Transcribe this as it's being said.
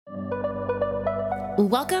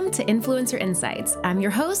Welcome to Influencer Insights. I'm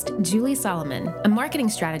your host, Julie Solomon, a marketing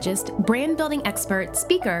strategist, brand building expert,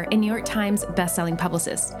 speaker, and New York Times bestselling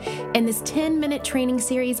publicist. In this 10-minute training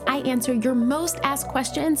series, I answer your most asked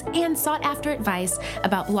questions and sought after advice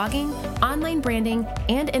about blogging, online branding,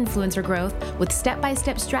 and influencer growth with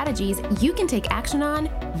step-by-step strategies you can take action on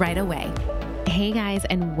right away. Hey guys,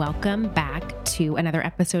 and welcome back to another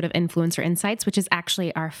episode of Influencer Insights, which is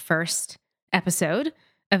actually our first episode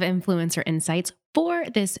of Influencer Insights for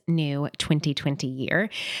this new 2020 year.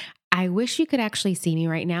 I wish you could actually see me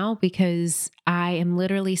right now because I am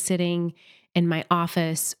literally sitting in my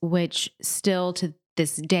office, which still to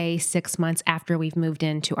this day, 6 months after we've moved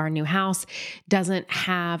into our new house, doesn't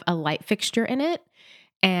have a light fixture in it.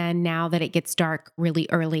 And now that it gets dark really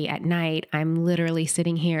early at night, I'm literally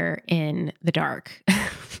sitting here in the dark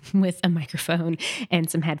with a microphone and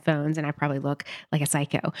some headphones, and I probably look like a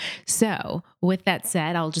psycho. So with that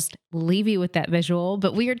said, I'll just leave you with that visual.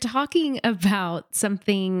 But we are talking about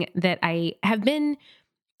something that I have been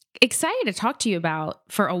excited to talk to you about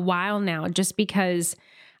for a while now, just because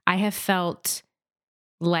I have felt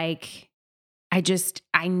like I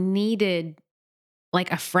needed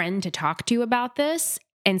like a friend to talk to about this.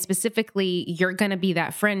 And specifically, you're going to be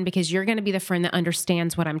that friend because you're going to be the friend that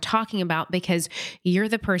understands what I'm talking about because you're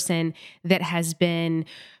the person that has been,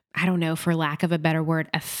 I don't know, for lack of a better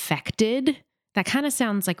word, affected. That kind of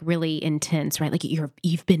sounds like really intense, right? Like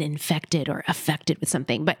you've been infected or affected with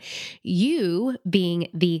something. But you, being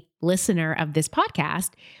the listener of this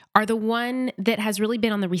podcast, are the one that has really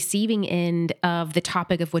been on the receiving end of the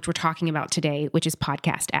topic of which we're talking about today, which is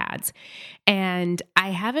podcast ads. And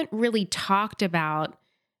I haven't really talked about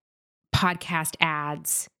podcast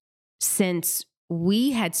ads since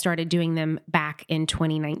we had started doing them back in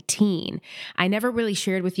 2019. I never really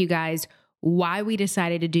shared with you guys why we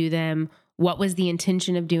decided to do them, what was the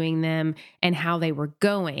intention of doing them, and how they were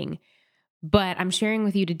going. But I'm sharing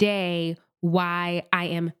with you today why I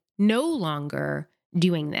am no longer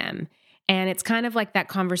doing them. And it's kind of like that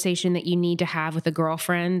conversation that you need to have with a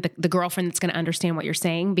girlfriend, the girlfriend that's going to understand what you're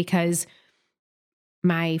saying, because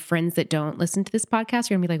my friends that don't listen to this podcast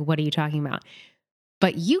are going to be like, what are you talking about?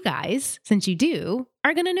 But you guys, since you do,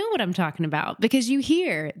 are going to know what I'm talking about because you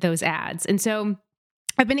hear those ads. And so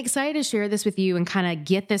I've been excited to share this with you and kind of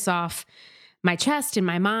get this off my chest and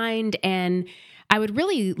my mind. And I would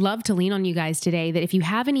really love to lean on you guys today that if you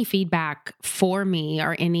have any feedback for me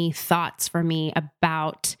or any thoughts for me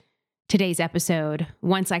about today's episode,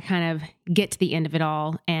 once I kind of get to the end of it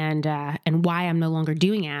all and why I'm no longer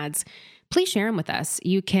doing ads, please share them with us.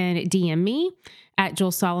 You can DM me at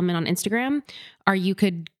Joel Solomon on Instagram, or you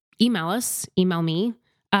could email me,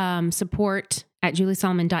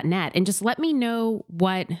 support@juliesolomon.net, and just let me know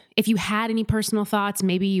if you had any personal thoughts.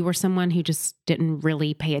 Maybe you were someone who just didn't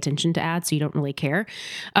really pay attention to ads, so you don't really care.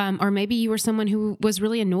 Or maybe you were someone who was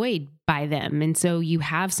really annoyed by them, and so you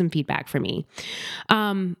have some feedback for me.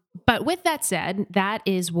 But with that said, that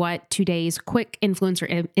is what today's quick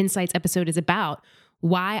Influencer Insights episode is about.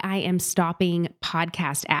 Why I am stopping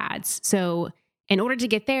podcast ads. So in order to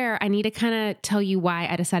get there, I need to kind of tell you why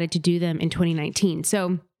I decided to do them in 2019.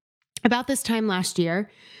 So about this time last year,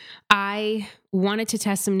 I wanted to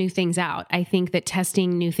test some new things out. I think that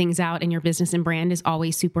testing new things out in your business and brand is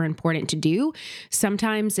always super important to do.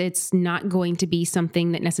 Sometimes it's not going to be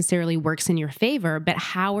something that necessarily works in your favor, but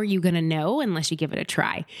how are you going to know unless you give it a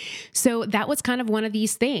try? So that was kind of one of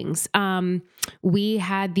these things. We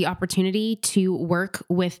had the opportunity to work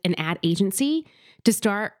with an ad agency to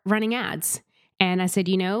start running ads. And I said,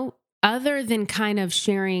 other than kind of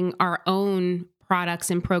sharing our own products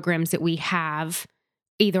and programs that we have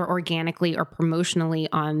either organically or promotionally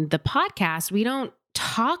on the podcast, we don't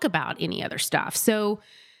talk about any other stuff. So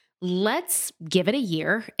let's give it a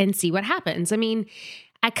year and see what happens. I mean,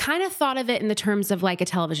 I kind of thought of it in the terms of like a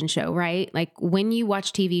television show, right? Like when you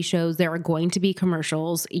watch TV shows, there are going to be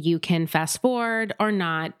commercials. You can fast forward or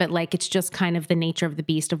not, but like it's just kind of the nature of the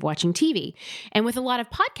beast of watching TV. And with a lot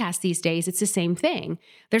of podcasts these days, it's the same thing.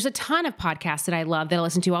 There's a ton of podcasts that I love that I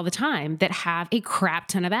listen to all the time that have a crap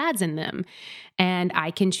ton of ads in them. And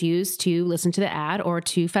I can choose to listen to the ad or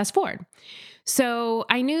to fast forward. So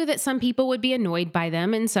I knew that some people would be annoyed by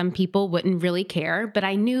them and some people wouldn't really care. But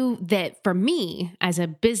I knew that for me as a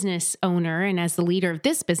business owner and as the leader of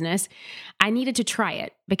this business, I needed to try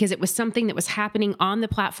it because it was something that was happening on the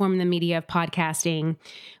platform in the media of podcasting.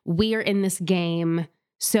 We are in this game,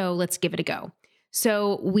 so let's give it a go.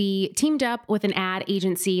 So we teamed up with an ad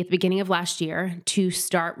agency at the beginning of last year to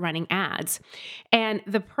start running ads. And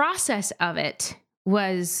the process of it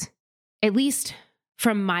was, at least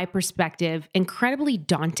from my perspective, incredibly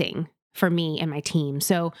daunting for me and my team.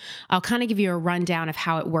 So I'll kind of give you a rundown of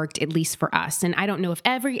how it worked, at least for us. And I don't know if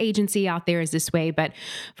every agency out there is this way, but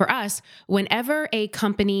for us, whenever a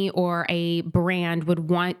company or a brand would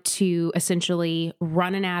want to essentially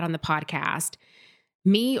run an ad on the podcast,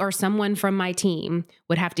 me or someone from my team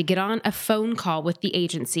would have to get on a phone call with the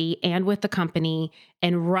agency and with the company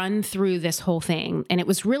and run through this whole thing. And it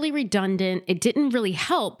was really redundant. It didn't really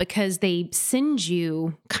help because they send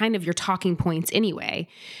you kind of your talking points anyway,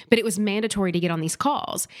 but it was mandatory to get on these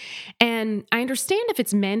calls. And I understand if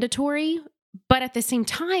it's mandatory, but at the same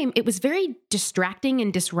time, it was very distracting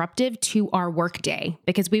and disruptive to our workday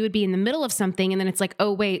because we would be in the middle of something and then it's like,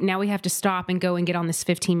 oh, wait, now we have to stop and go and get on this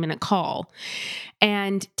 15-minute call.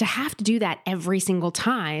 And to have to do that every single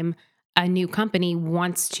time a new company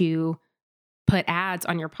wants to put ads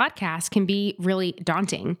on your podcast can be really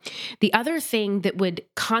daunting. The other thing that would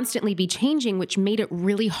constantly be changing, which made it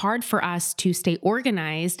really hard for us to stay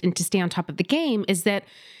organized and to stay on top of the game, is that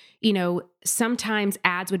sometimes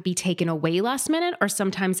ads would be taken away last minute, or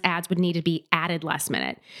sometimes ads would need to be added last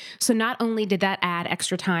minute. So not only did that add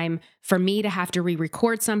extra time for me to have to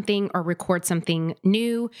re-record something or record something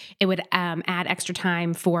new, it would add extra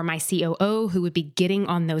time for my COO who would be getting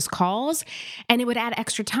on those calls. And it would add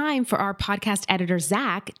extra time for our podcast editor,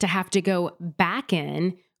 Zach, to have to go back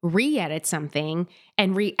in, re-edit something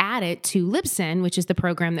and re-add it to Libsyn, which is the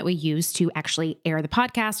program that we use to actually air the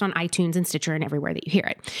podcast on iTunes and Stitcher and everywhere that you hear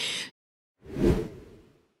it.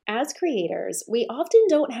 As creators, we often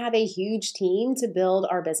don't have a huge team to build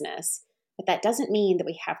our business, but that doesn't mean that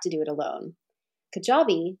we have to do it alone.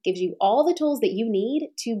 Kajabi gives you all the tools that you need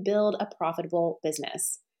to build a profitable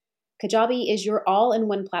business. Kajabi is your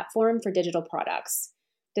all-in-one platform for digital products.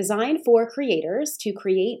 Designed for creators to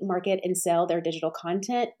create, market, and sell their digital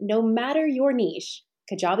content, no matter your niche,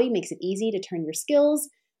 Kajabi makes it easy to turn your skills,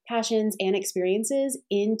 passions, and experiences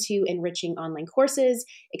into enriching online courses,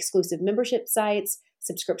 exclusive membership sites,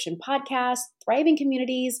 subscription podcasts, thriving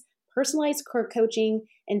communities, personalized coaching,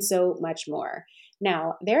 and so much more.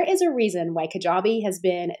 Now, there is a reason why Kajabi has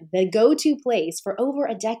been the go-to place for over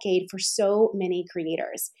a decade for so many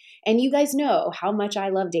creators. And you guys know how much I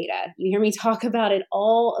love data. You hear me talk about it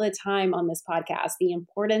all the time on this podcast, the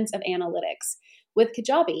importance of analytics. With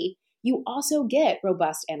Kajabi, you also get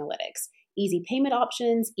robust analytics, easy payment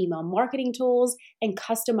options, email marketing tools, and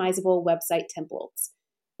customizable website templates.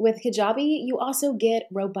 With Kajabi, you also get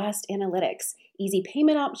robust analytics, easy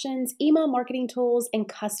payment options, email marketing tools, and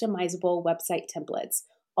customizable website templates,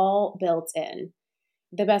 all built in.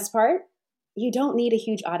 The best part? You don't need a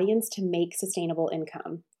huge audience to make sustainable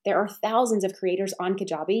income. There are thousands of creators on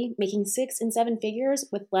Kajabi making 6 and 7 figures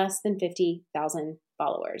with less than 50,000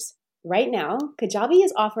 followers. Right now, Kajabi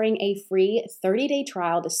is offering a free 30-day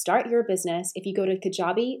trial to start your business if you go to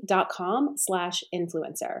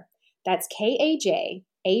kajabi.com/influencer. That's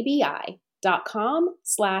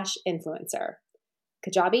kajabi.com/influencer.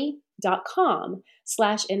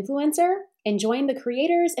 Kajabi.com/influencer and join the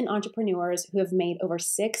creators and entrepreneurs who have made over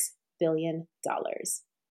 $6 billion.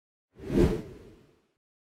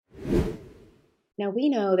 Now, we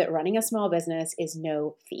know that running a small business is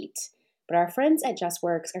no feat, but our friends at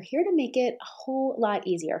JustWorks are here to make it a whole lot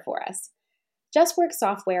easier for us. JustWorks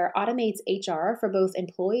software automates HR for both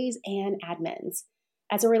employees and admins.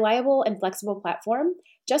 As a reliable and flexible platform,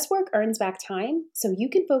 JustWorks earns back time so you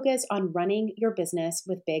can focus on running your business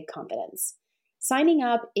with big confidence. Signing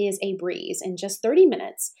up is a breeze. In just 30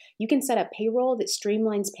 minutes, you can set up payroll that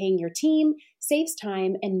streamlines paying your team, saves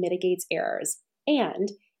time, and mitigates errors.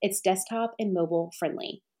 And it's desktop and mobile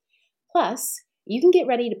friendly. Plus, you can get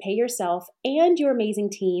ready to pay yourself and your amazing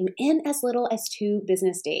team in as little as 2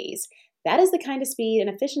 business days. That is the kind of speed and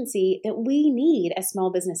efficiency that we need as small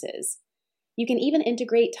businesses. You can even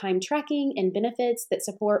integrate time tracking and benefits that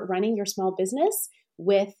support running your small business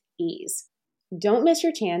with ease. Don't miss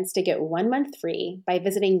your chance to get 1 month free by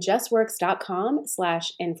visiting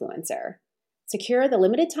justworks.com/influencer. Secure the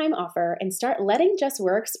limited time offer and start letting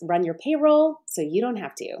JustWorks run your payroll so you don't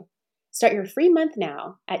have to. Start your free month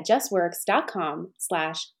now at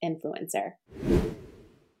justworks.com/influencer.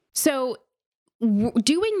 So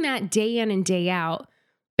doing that day in and day out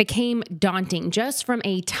became daunting just from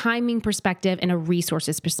a timing perspective and a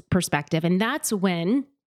resources perspective. And that's when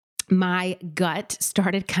my gut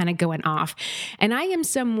started kind of going off. And I am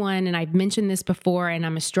someone, and I've mentioned this before, and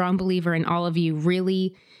I'm a strong believer in all of you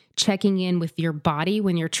really checking in with your body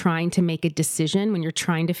when you're trying to make a decision, when you're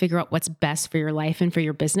trying to figure out what's best for your life and for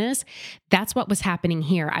your business. That's what was happening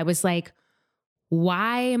here. I was like,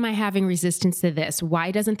 why am I having resistance to this?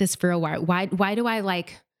 Why doesn't this feel right? Why do I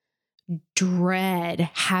dread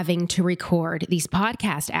having to record these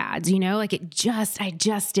podcast ads, like I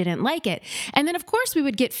just didn't like it. And then of course we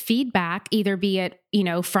would get feedback, either be it,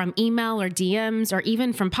 from email or DMs, or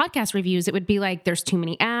even from podcast reviews. It would be like, there's too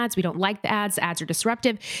many ads. We don't like the ads. The ads are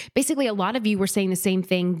disruptive. Basically, a lot of you were saying the same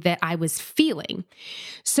thing that I was feeling.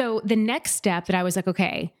 So the next step that I was like,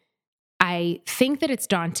 okay, I think that it's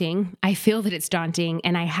daunting. I feel that it's daunting.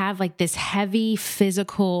 And I have like this heavy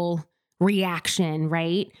physical reaction,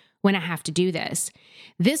 right? When I have to do this.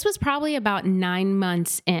 This was probably about 9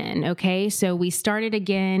 months in, okay? So we started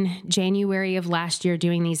again January of last year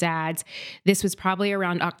doing these ads. This was probably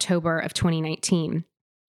around October of 2019.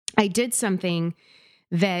 I did something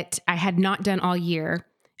that I had not done all year,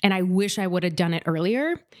 and I wish I would have done it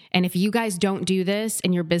earlier. And if you guys don't do this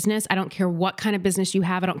in your business, I don't care what kind of business you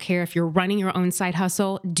have. I don't care if you're running your own side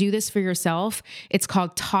hustle. Do this for yourself. It's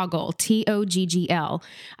called Toggl, Toggl.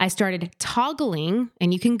 I started toggling,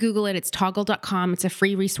 and you can Google it. It's toggl.com. It's a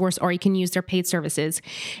free resource, or you can use their paid services.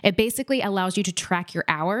 It basically allows you to track your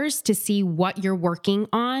hours to see what you're working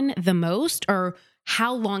on the most, or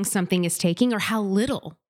how long something is taking, or how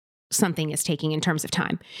little something is taking in terms of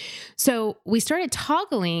time. So we started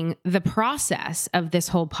toggling the process of this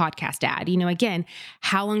whole podcast ad. Again,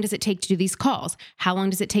 how long does it take to do these calls? How long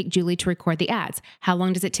does it take Julie to record the ads? How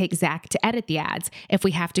long does it take Zach to edit the ads? If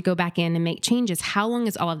we have to go back in and make changes, how long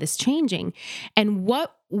is all of this changing? And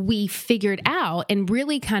what we figured out, and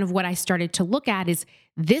really kind of what I started to look at, is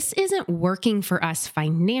this isn't working for us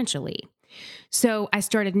financially. So I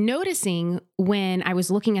started noticing when I was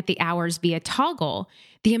looking at the hours via Toggl,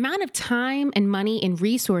 the amount of time and money and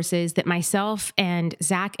resources that myself and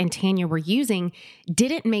Zach and Tanya were using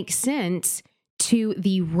didn't make sense to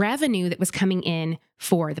the revenue that was coming in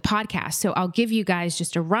for the podcast. So I'll give you guys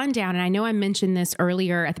just a rundown. And I know I mentioned this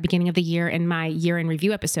earlier at the beginning of the year in my year in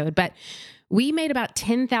review episode, but we made about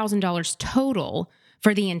 $10,000 total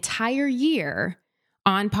for the entire year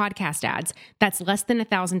on podcast ads. That's less than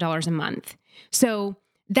 $1,000 a month. So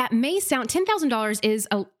that may sound, $10,000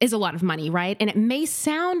 is a lot of money, right? And it may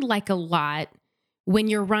sound like a lot when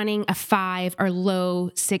you're running a 5 or low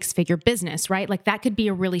 6-figure business, right? Like that could be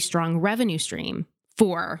a really strong revenue stream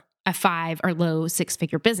for a 5 or low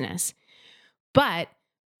 6-figure business. But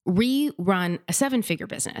we run a 7-figure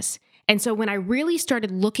business. And so when I really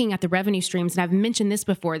started looking at the revenue streams, and I've mentioned this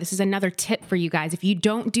before, this is another tip for you guys. If you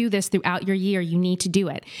don't do this throughout your year, you need to do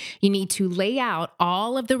it. You need to lay out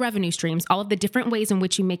all of the revenue streams, all of the different ways in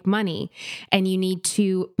which you make money, and you need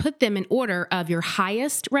to put them in order of your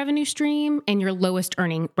highest revenue stream and your lowest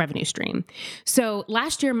earning revenue stream. So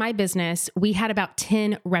last year, my business, we had about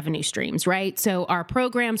 10 revenue streams, right? So our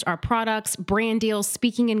programs, our products, brand deals,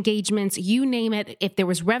 speaking engagements, you name it. If there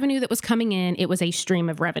was revenue that was coming in, it was a stream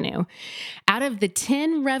of revenue. Out of the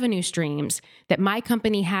 10 revenue streams that my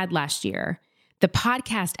company had last year, the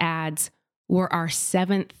podcast ads were our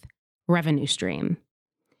 7th revenue stream.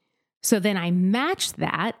 So then I matched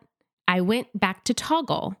that. I went back to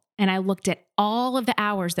Toggl and I looked at all of the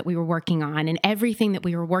hours that we were working on and everything that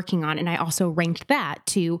we were working on. And I also ranked that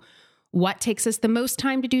to what takes us the most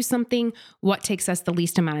time to do something, what takes us the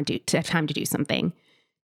least amount of time to do something.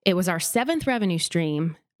 It was our 7th revenue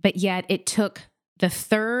stream, but yet it took the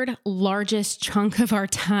 3rd largest chunk of our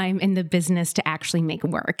time in the business to actually make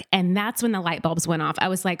work. And that's when the light bulbs went off. I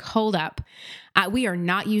was like, hold up. We are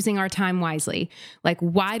not using our time wisely. Like,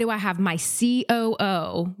 why do I have my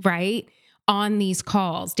COO, right, on these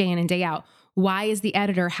calls day in and day out? Why is the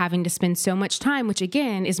editor having to spend so much time, which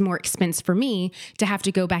again is more expense for me to have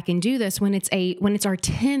to go back and do this when it's our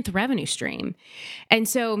 10th revenue stream? And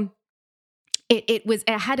so it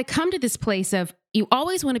had to come to this place of, you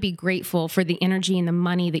always want to be grateful for the energy and the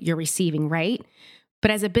money that you're receiving, right?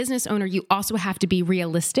 But as a business owner, you also have to be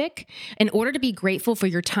realistic. In order to be grateful for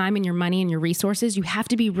your time and your money and your resources, you have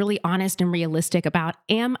to be really honest and realistic about,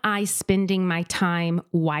 am I spending my time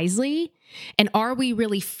wisely? And are we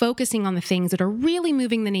really focusing on the things that are really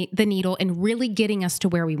moving the needle and really getting us to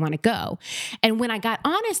where we want to go? And when I got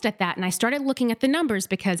honest at that and I started looking at the numbers,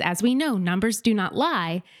 because as we know, numbers do not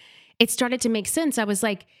lie, it started to make sense. I was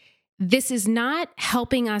like, this is not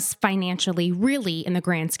helping us financially, really, in the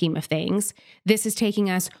grand scheme of things. This is taking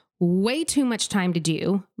us way too much time to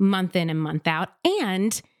do month in and month out.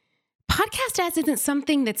 And podcast ads isn't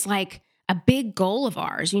something that's like a big goal of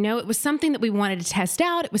ours. It was something that we wanted to test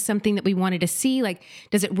out. It was something that we wanted to see, like,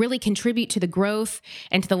 does it really contribute to the growth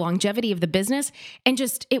and to the longevity of the business? And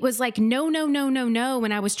it was like, no.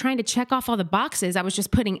 When I was trying to check off all the boxes, I was just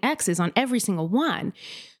putting X's on every single one.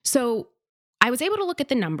 So I was able to look at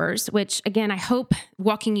the numbers, which again, I hope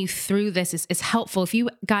walking you through this is helpful. If you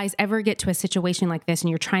guys ever get to a situation like this and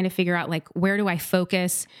you're trying to figure out like, where do I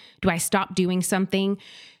focus? Do I stop doing something?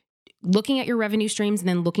 Looking at your revenue streams and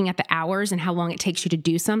then looking at the hours and how long it takes you to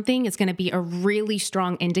do something is going to be a really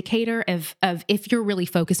strong indicator of if you're really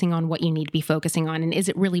focusing on what you need to be focusing on, and is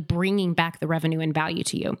it really bringing back the revenue and value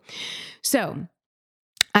to you? So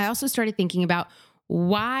I also started thinking about,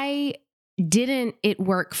 why didn't it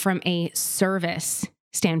work from a service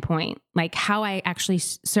standpoint, like how I actually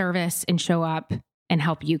service and show up and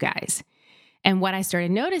help you guys? And what I started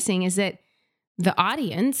noticing is that the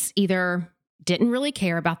audience either didn't really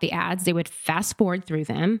care about the ads, they would fast forward through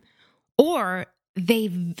them, or they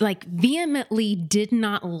like vehemently did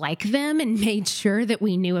not like them and made sure that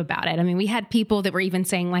we knew about it. I mean, we had people that were even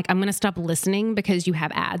saying like, I'm going to stop listening because you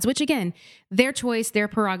have ads, which again, their choice, their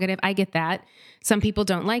prerogative. I get that. Some people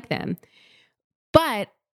don't like them. But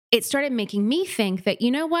it started making me think that,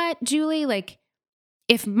 you know what, Julie, like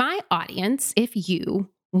if my audience, if you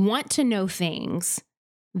want to know things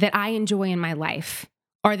that I enjoy in my life,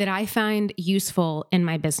 or that I find useful in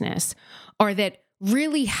my business, or that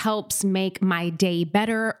really helps make my day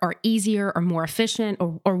better or easier or more efficient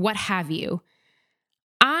or what have you,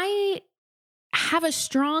 I have a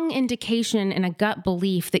strong indication and a gut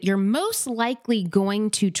belief that you're most likely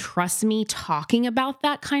going to trust me talking about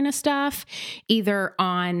that kind of stuff, either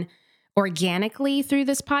on organically through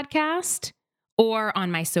this podcast or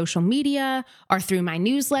on my social media or through my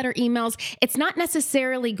newsletter emails. It's not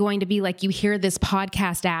necessarily going to be like you hear this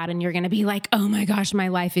podcast ad and you're going to be like, oh my gosh, my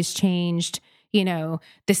life has changed. You know,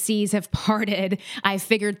 the seas have parted. I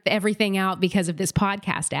figured everything out because of this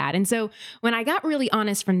podcast ad. And so when I got really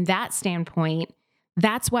honest from that standpoint,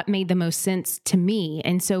 that's what made the most sense to me.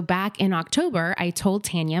 And so back in October, I told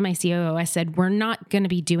Tanya, my COO, I said, we're not going to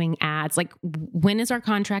be doing ads. Like, when is our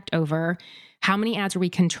contract over? How many ads are we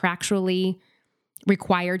contractually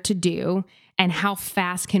required to do? And how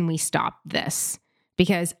fast can we stop this?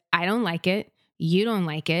 Because I don't like it. You don't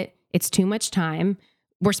like it. It's too much time.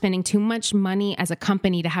 We're spending too much money as a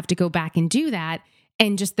company to have to go back and do that.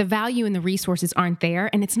 And just the value and the resources aren't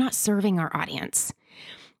there, and it's not serving our audience.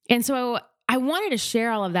 And so I wanted to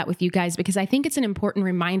share all of that with you guys because I think it's an important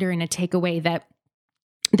reminder and a takeaway that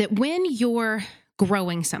when you're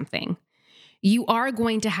growing something, you are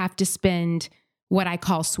going to have to spend what I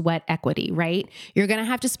call sweat equity, right? You're going to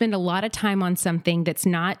have to spend a lot of time on something that's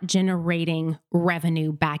not generating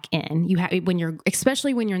revenue back in. You have,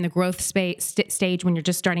 especially when you're in the growth stage, when you're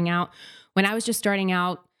just starting out. When I was just starting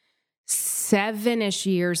out 7-ish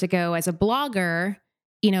years ago as a blogger,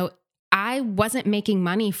 you know, I wasn't making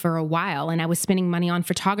money for a while, and I was spending money on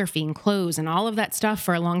photography and clothes and all of that stuff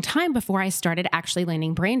for a long time before I started actually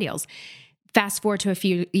landing brand deals. Fast forward to a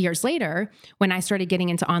few years later, when I started getting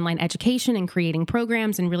into online education and creating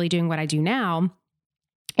programs and really doing what I do now,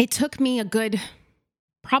 it took me a good,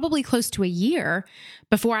 probably close to a year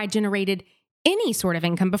before I generated any sort of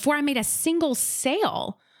income, before I made a single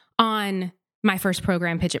sale on my first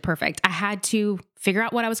program, Pitch It Perfect. I had to figure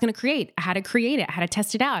out what I was going to create. I had to create it. I had to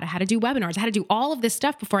test it out. I had to do webinars. I had to do all of this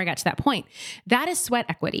stuff before I got to that point. That is sweat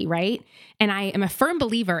equity, right? And I am a firm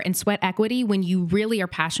believer in sweat equity when you really are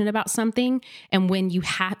passionate about something and when you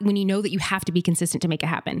know that you have to be consistent to make it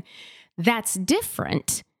happen. That's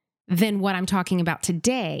different than what I'm talking about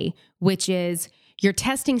today, which is you're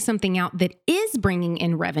testing something out that is bringing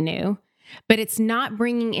in revenue, but it's not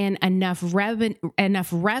bringing in enough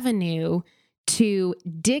revenue to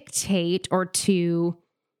dictate or to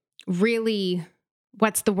really,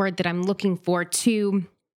 what's the word that I'm looking for, to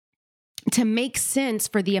make sense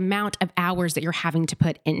for the amount of hours that you're having to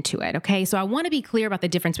put into it. Okay. So I want to be clear about the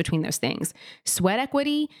difference between those things. Sweat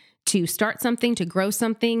equity, to start something, to grow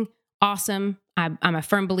something, awesome. I'm a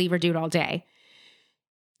firm believer, do it all day.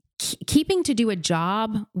 Keeping to do a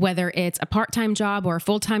job, whether it's a part-time job or a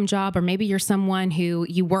full-time job, or maybe you're someone who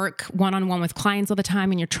you work one-on-one with clients all the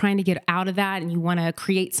time and you're trying to get out of that and you want to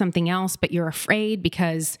create something else, but you're afraid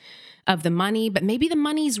because of the money, but maybe the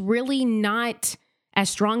money's really not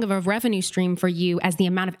as strong of a revenue stream for you as the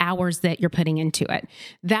amount of hours that you're putting into it.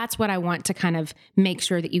 That's what I want to kind of make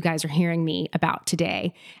sure that you guys are hearing me about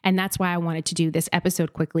today. And that's why I wanted to do this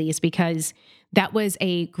episode quickly, is because that was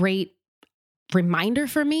a great reminder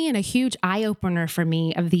for me and a huge eye-opener for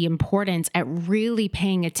me of the importance at really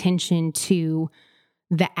paying attention to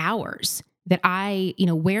the hours that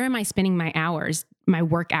where am I spending my hours, my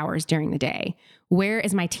work hours during the day? Where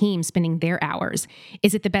is my team spending their hours?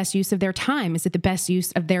 Is it the best use of their time? Is it the best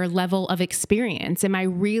use of their level of experience? Am I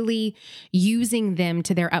really using them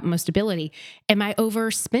to their utmost ability? Am I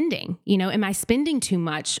overspending? Am I spending too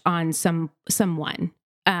much on someone?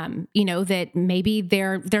 that maybe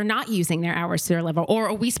they're not using their hours to their level, or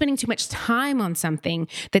are we spending too much time on something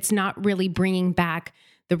that's not really bringing back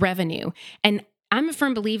the revenue? And I'm a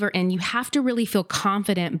firm believer in you have to really feel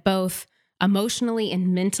confident both emotionally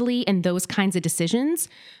and mentally in those kinds of decisions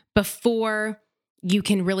before you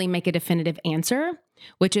can really make a definitive answer,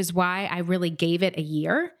 which is why I really gave it a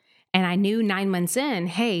year. And I knew 9 months in,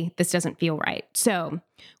 hey, this doesn't feel right. So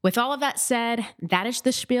with all of that said, that is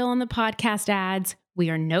the spiel on the podcast ads. We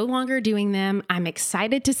are no longer doing them. I'm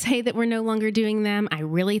excited to say that we're no longer doing them. I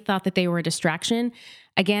really thought that they were a distraction.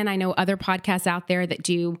 Again, I know other podcasts out there that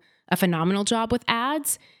do a phenomenal job with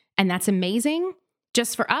ads, and that's amazing.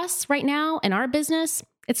 Just for us right now in our business,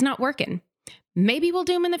 it's not working. Maybe we'll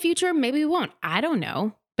do them in the future. Maybe we won't. I don't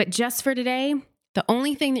know. But just for today, the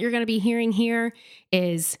only thing that you're going to be hearing here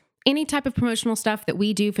is any type of promotional stuff that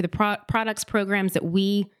we do for the products, programs that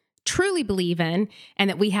we truly believe in and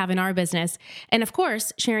that we have in our business. And of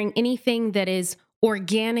course, sharing anything that is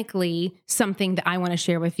organically something that I want to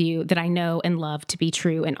share with you that I know and love to be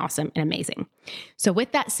true and awesome and amazing. So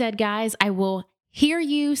with that said, guys, I will hear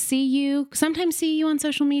you, see you, sometimes see you on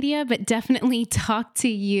social media, but definitely talk to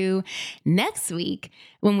you next week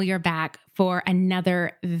when we are back for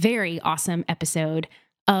another very awesome episode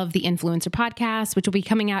of the Influencer Podcast, which will be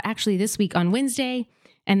coming out actually this week on Wednesday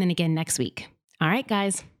and then again next week. All right,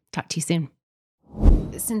 guys. Talk to you soon.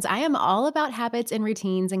 Since I am all about habits and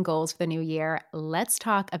routines and goals for the new year, let's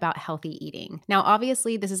talk about healthy eating. Now,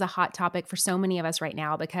 obviously, this is a hot topic for so many of us right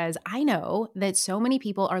now because I know that so many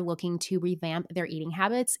people are looking to revamp their eating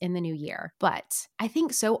habits in the new year. But I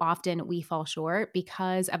think so often we fall short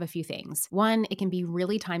because of a few things. One, it can be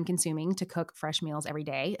really time consuming to cook fresh meals every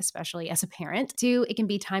day, especially as a parent. Two, it can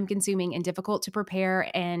be time consuming and difficult to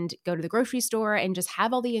prepare and go to the grocery store and just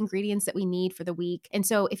have all the ingredients that we need for the week. And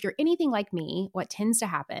so if you're anything like me, what tends to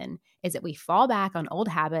happen is that we fall back on old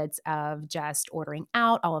habits of just ordering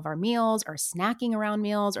out all of our meals or snacking around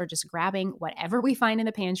meals or just grabbing whatever we find in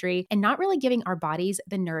the pantry and not really giving our bodies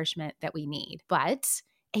the nourishment that we need. But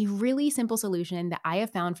a really simple solution that I have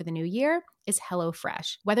found for the new year is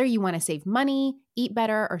HelloFresh. Whether you want to save money, eat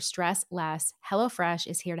better, or stress less, HelloFresh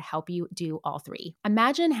is here to help you do all three.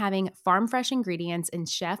 Imagine having farm-fresh ingredients and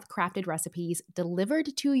chef-crafted recipes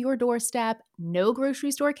delivered to your doorstep, no grocery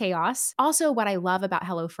store chaos. Also, what I love about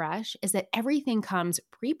HelloFresh is that everything comes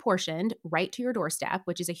pre-portioned right to your doorstep,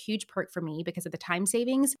 which is a huge perk for me because of the time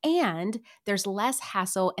savings, and there's less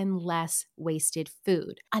hassle and less wasted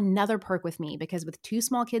food. Another perk with me because with 2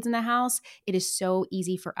 small kids in the house, it is so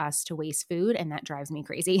easy for us to waste food, and that drives me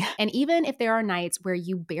crazy. And even if there are nights where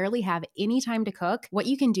you barely have any time to cook, what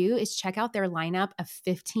you can do is check out their lineup of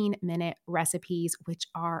 15-minute recipes, which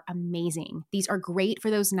are amazing. These are great for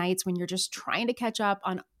those nights when you're just trying to catch up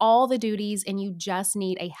on all the duties and you just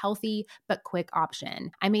need a healthy but quick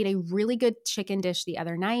option. I made a really good chicken dish the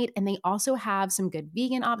other night, and they also have some good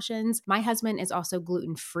vegan options. My husband is also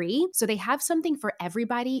gluten-free, so they have something for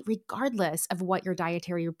everybody, regardless of what your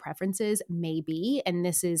dietary preferences may be. And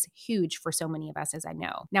this is huge for so many of us, as I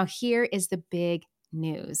know. Now, here is the big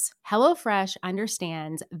news. HelloFresh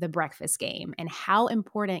understands the breakfast game and how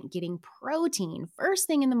important getting protein first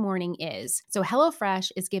thing in the morning is. So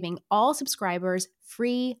HelloFresh is giving all subscribers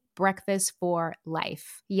free breakfast for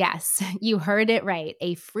life. Yes, you heard it right.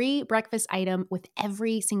 A free breakfast item with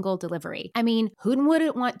every single delivery. I mean, who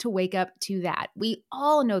wouldn't want to wake up to that? We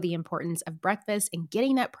all know the importance of breakfast and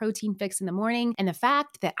getting that protein fix in the morning. And the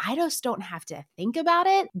fact that I just don't have to think about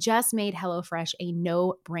it just made HelloFresh a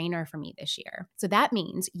no-brainer for me this year. So that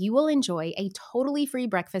means you will enjoy a totally free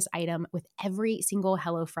breakfast item with every single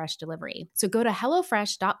HelloFresh delivery. So go to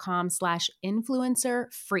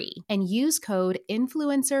HelloFresh.com/influencer-free and use code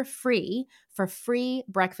INFLUENCER-FREE for free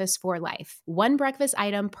breakfast for life. 1 breakfast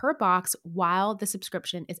item per box while the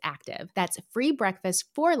subscription is active. That's free breakfast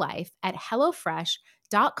for life at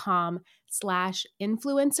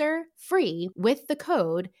HelloFresh.com/influencer-free with the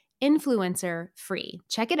code INFLUENCER-FREE.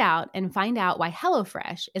 Check it out and find out why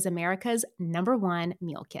HelloFresh is America's #1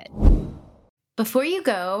 meal kit. Before you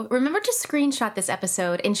go, remember to screenshot this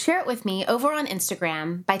episode and share it with me over on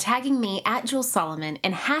Instagram by tagging me @JulesSolomon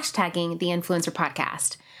and hashtagging the Influencer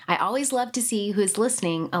Podcast. I always love to see who's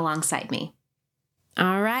listening alongside me.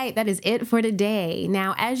 All right, that is it for today.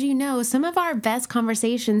 Now, as you know, some of our best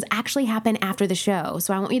conversations actually happen after the show.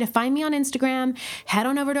 So I want you to find me on Instagram, head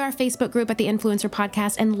on over to our Facebook group at the Influencer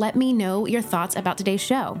Podcast, and let me know your thoughts about today's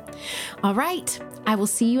show. All right, I will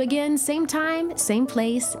see you again, same time, same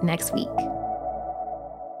place next week.